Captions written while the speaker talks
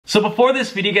So before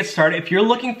this video gets started, if you're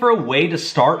looking for a way to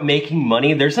start making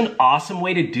money, there's an awesome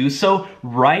way to do so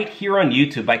right here on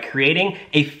YouTube by creating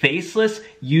a faceless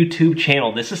YouTube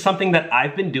channel. This is something that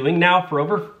I've been doing now for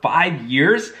over 5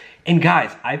 years. And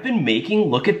guys, I've been making,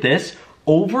 look at this,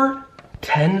 over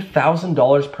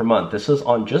 $10,000 per month. This is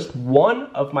on just one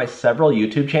of my several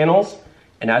YouTube channels.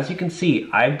 And as you can see,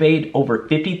 I've made over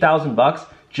 50,000 bucks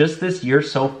just this year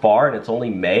so far, and it's only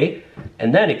May.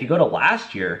 And then if you go to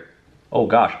last year, oh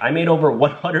gosh, I made over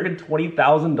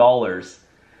 $120,000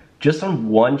 just on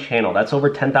one channel. That's over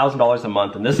 $10,000 a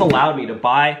month. And this allowed me to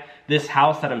buy this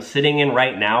house that I'm sitting in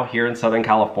right now here in Southern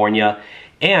California.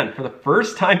 And for the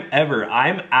first time ever,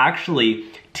 I'm actually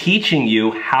teaching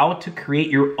you how to create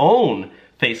your own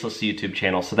faceless YouTube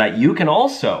channel so that you can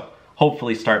also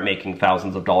hopefully start making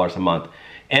thousands of dollars a month.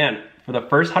 And for the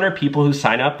first 100 people who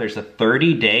sign up, there's a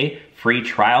 30-day free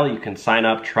trial. You can sign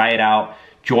up, try it out.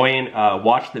 Join,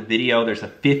 watch the video. There's a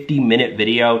 50-minute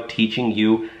video teaching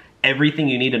you everything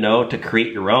you need to know to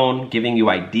create your own, giving you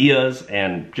ideas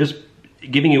and just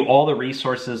giving you all the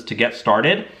resources to get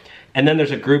started. And then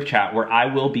there's a group chat where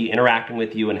I will be interacting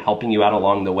with you and helping you out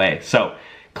along the way. So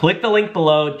click the link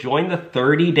below, join the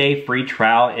 30-day free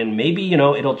trial, and maybe,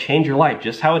 it'll change your life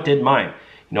just how it did mine.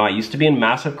 I used to be in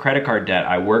massive credit card debt.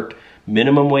 I worked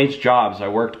minimum wage jobs. I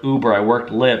worked Uber, I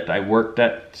worked Lyft, I worked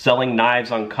at selling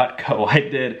knives on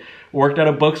Cutco. Worked at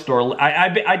a bookstore.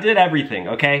 I did everything,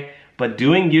 okay? But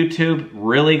doing YouTube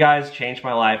really, guys, changed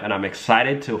my life, and I'm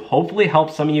excited to hopefully help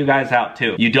some of you guys out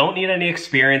too. You don't need any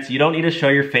experience, you don't need to show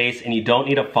your face, and you don't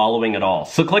need a following at all.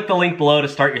 So click the link below to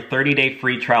start your 30-day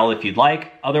free trial if you'd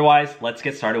like. Otherwise, let's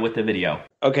get started with the video.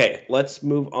 Okay, let's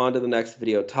move on to the next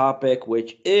video topic,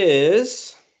 which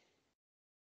is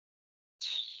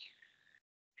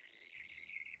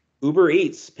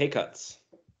UberEATS pay cuts.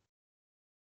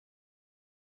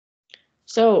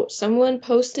 So someone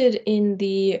posted in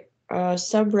the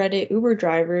subreddit Uber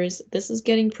drivers, this is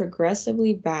getting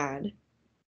progressively bad.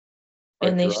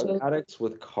 And they drug addicts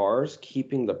with cars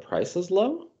keeping the prices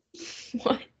low?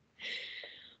 What?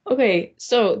 Okay,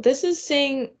 so this is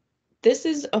saying this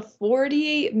is a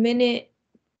 48-minute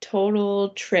total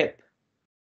trip.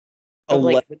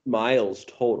 11 miles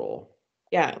total.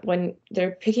 Yeah, when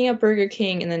they're picking up Burger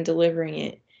King and then delivering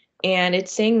it. And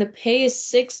it's saying the pay is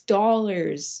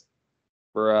 $6.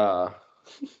 Bruh.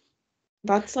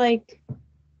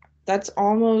 That's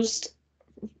almost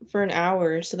for an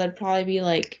hour. So that'd probably be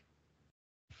like,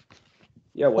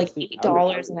 yeah, what's like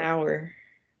 $8 an hour.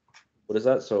 What is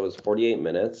that? So it's 48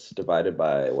 minutes divided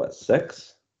by what,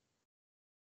 6?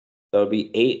 That would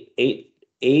be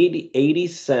 80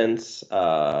 cents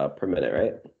per minute,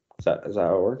 right? Is that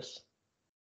how it works?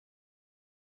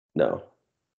 No.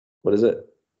 What is it?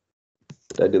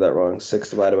 Did I do that wrong? 6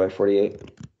 divided by 48.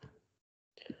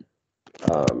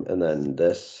 And then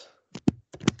this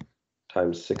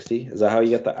times 60. Is that how you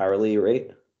get the hourly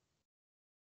rate?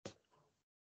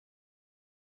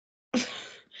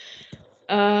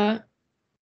 I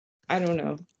don't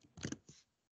know.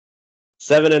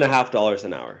 $7.50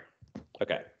 an hour.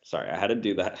 Okay, sorry, I had to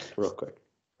do that real quick.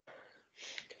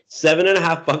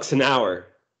 $7.50 an hour.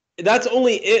 That's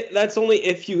only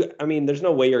if you, there's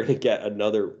no way you're gonna get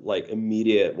another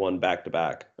immediate one back to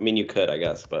back. You could, I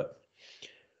guess, but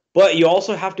you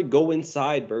also have to go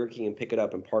inside Burger King and pick it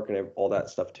up and park and all that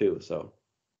stuff too, so.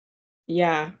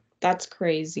 Yeah, that's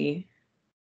crazy.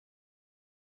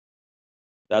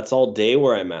 That's all day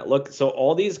where I'm at. Look, so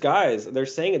all these guys, they're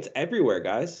saying it's everywhere,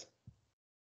 guys.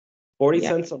 40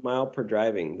 cents a mile per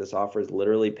driving. This offer is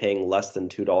literally paying less than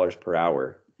 $2 per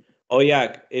hour. Oh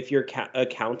yeah, if you're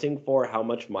accounting for how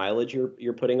much mileage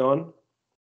you're putting on.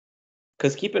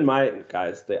 Because keep in mind,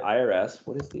 guys, the IRS,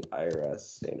 what is the IRS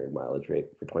standard mileage rate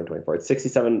for 2024? It's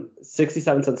 67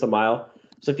 cents a mile.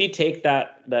 So if you take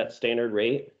that standard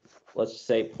rate, let's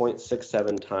say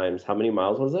 0.67 times, how many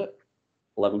miles was it?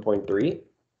 11.3.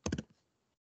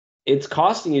 It's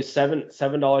costing you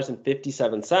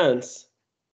 $7.57.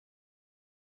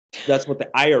 That's what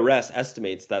the IRS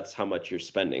estimates. That's how much you're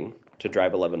spending to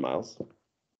drive 11 miles.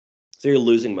 So you're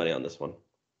losing money on this one.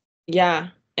 Yeah,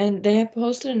 and they have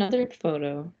posted another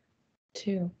photo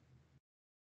too.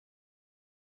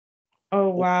 Oh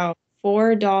wow,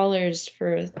 $4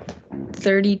 for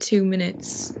 32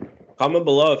 minutes. Comment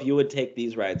below if you would take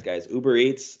these rides, guys.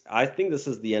 UberEATS. I think this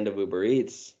is the end of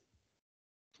UberEATS.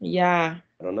 Yeah.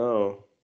 I don't know.